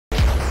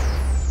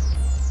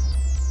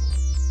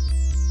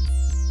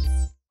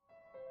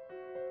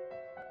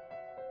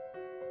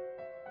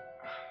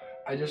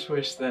I just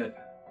wish that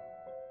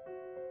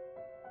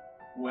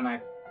when I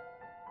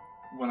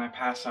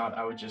pass out,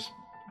 I would just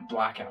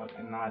black out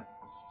and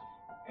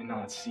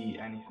not see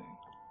anything.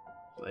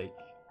 Like,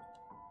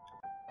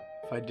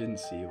 if I didn't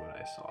see what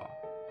I saw.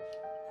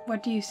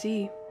 What do you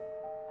see?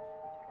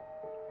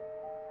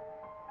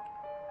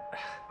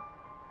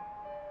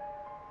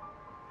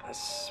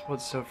 That's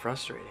what's so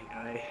frustrating.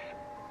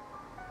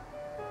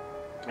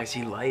 I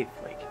see life,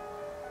 like,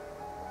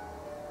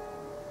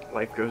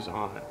 life goes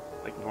on,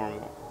 like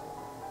normal.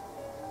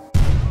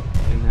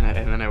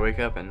 And then I wake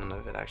up and none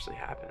of it actually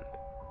happened.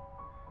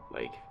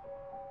 Like,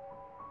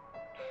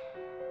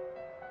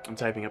 I'm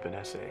typing up an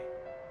essay.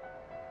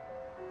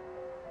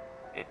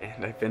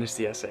 And I finish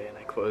the essay and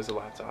I close the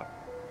laptop.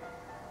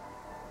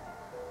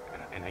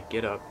 And I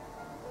get up.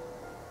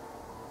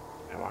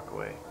 And I walk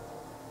away.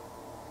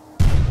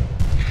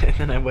 And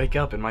then I wake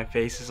up and my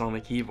face is on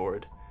the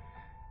keyboard.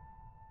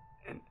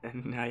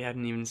 And I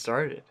hadn't even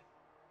started.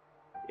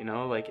 You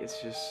know, like,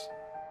 it's just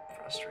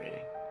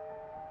frustrating.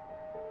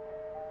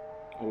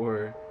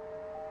 Or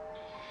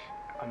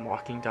I'm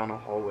walking down a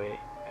hallway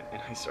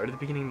and I start at the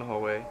beginning of the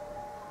hallway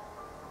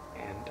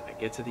and I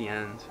get to the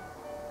end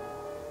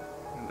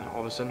and then all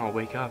of a sudden I'll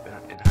wake up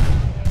and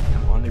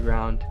I'm on the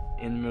ground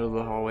in the middle of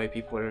the hallway.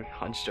 People are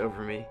hunched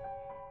over me.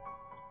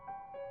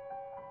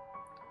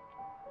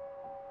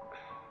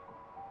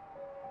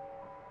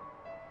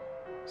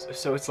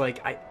 So it's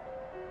like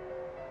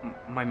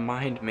my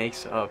mind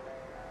makes up.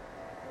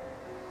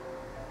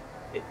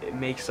 It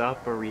makes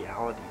up a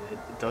reality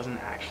that doesn't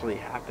actually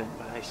happen,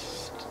 but I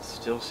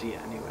still see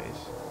it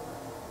anyways.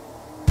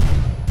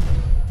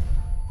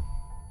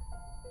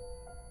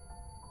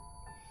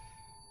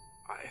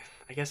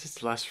 I guess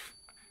it's less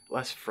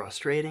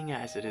frustrating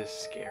as it is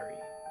scary.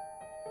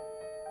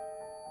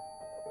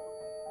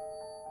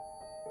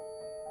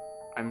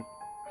 I'm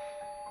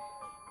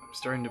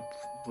starting to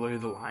blur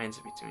the lines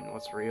between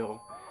what's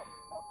real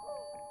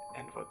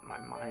and what my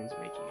mind's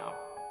making up.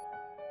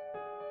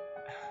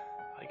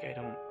 Like,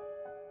 I'm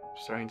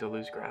starting to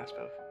lose grasp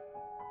of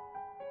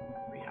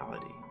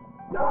reality.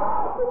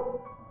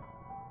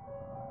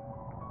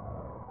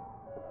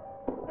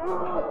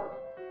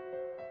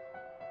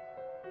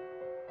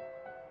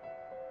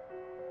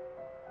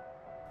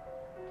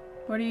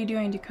 What are you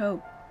doing to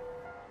cope?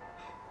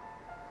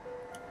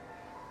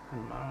 I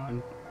don't know,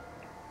 I'm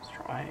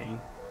trying,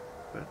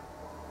 but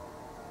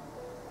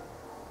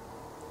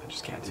I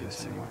just can't do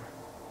this anymore.